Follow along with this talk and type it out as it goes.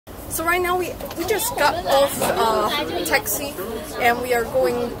So right now we just got off taxi, and we are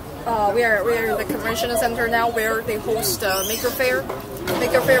going. We are in the convention center now, where they host Maker Faire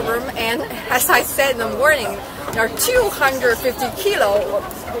Rome. And as I said in the morning, there are 250 kilo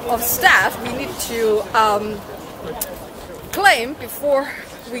of staff we need to claim before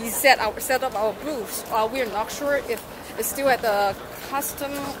we set up our booths. We are not sure if it's still at the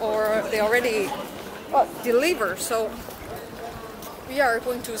custom or they already delivered. So we are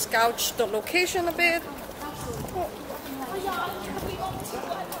going to scout the location a bit.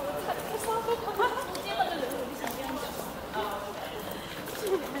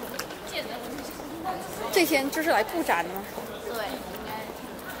 这天就是来布展的吗？对，应该。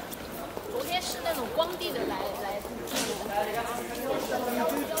昨天是那种光地的来。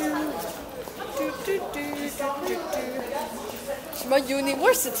什么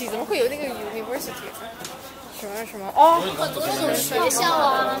university 怎么会有那个 university？ 什么哦，很多那种学校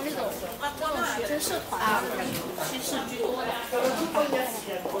啊，那种学生社团啊，其实居多的。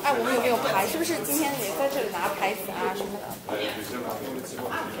哎，我们有没有牌？是不是今天也在这里拿牌子啊什么的？看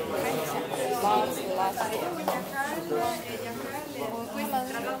一下 last 归门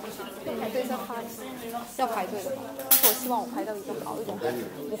排队在排，要排队的吧？但是我希望我排到一个好一点、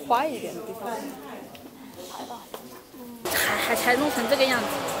我怀一点的地方。排吧。还弄成这个样子，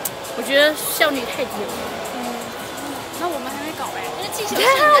我觉得效率太低了。那我们还没搞哎，那个气球是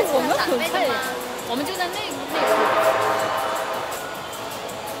我们很快的，我们就在那处。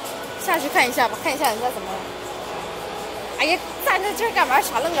下去看一下吧，看一下人家怎么。哎呀，站在这儿干嘛？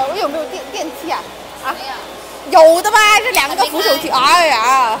傻愣着？我有没有电梯啊？啊，有的吧？这2个扶手梯。哎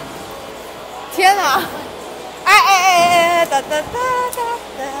呀，天哪！哎，哒，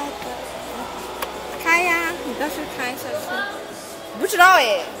开呀！你倒是开下去。不知道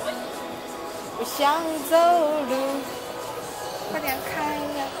哎。我想走路。快点开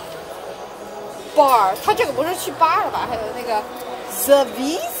呀 ！bar， 它这个不是去 bar 了吧？还有那个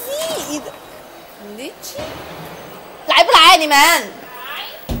service， 来不来你们？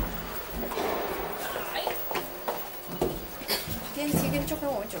电梯就跟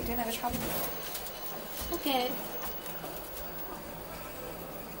我们酒店那个差不多。OK。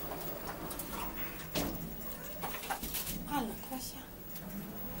暗了，快下。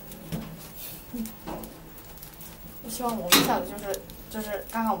我希望我们下的就是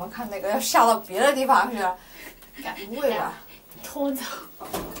刚刚我们看那个要下到别的地方去了，不会吧？拖走。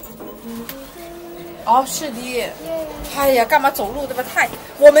哦，是的。哎呀，干嘛走路对吧？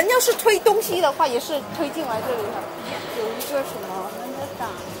我们要是推东西的话，也是推进来这里的。有一个什么？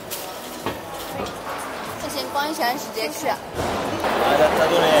这先关一下，直接去。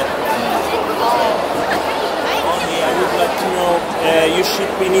You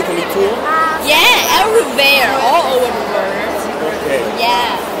ship in Italy too? Yeah, everywhere, all over the world. Okay.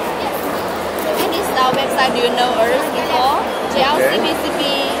 Yeah. And this is our website. Do you know us before? JLCPCB.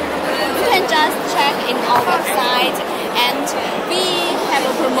 You can just check in our website, and we have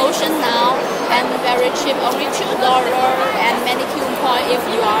a promotion now, and very cheap, only $2, and many coupon if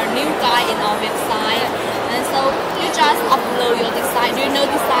you are a new guy in our website. And so you just upload your design. Do you know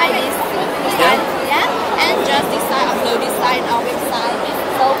design is design? Yeah. And just design, upload design on our website,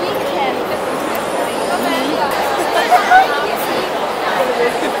 so we can.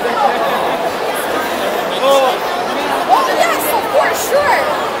 Oh yes, of course, sure.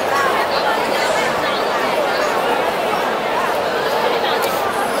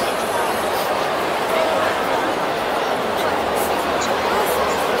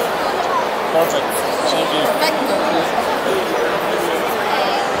 Perfect. Thank you. Perfecto.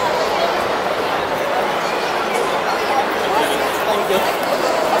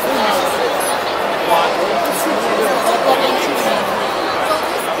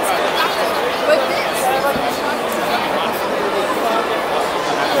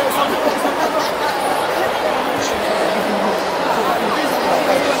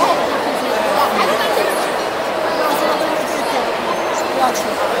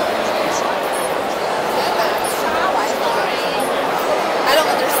 I don't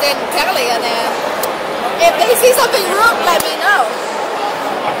understand Italian. If they see something wrong, let me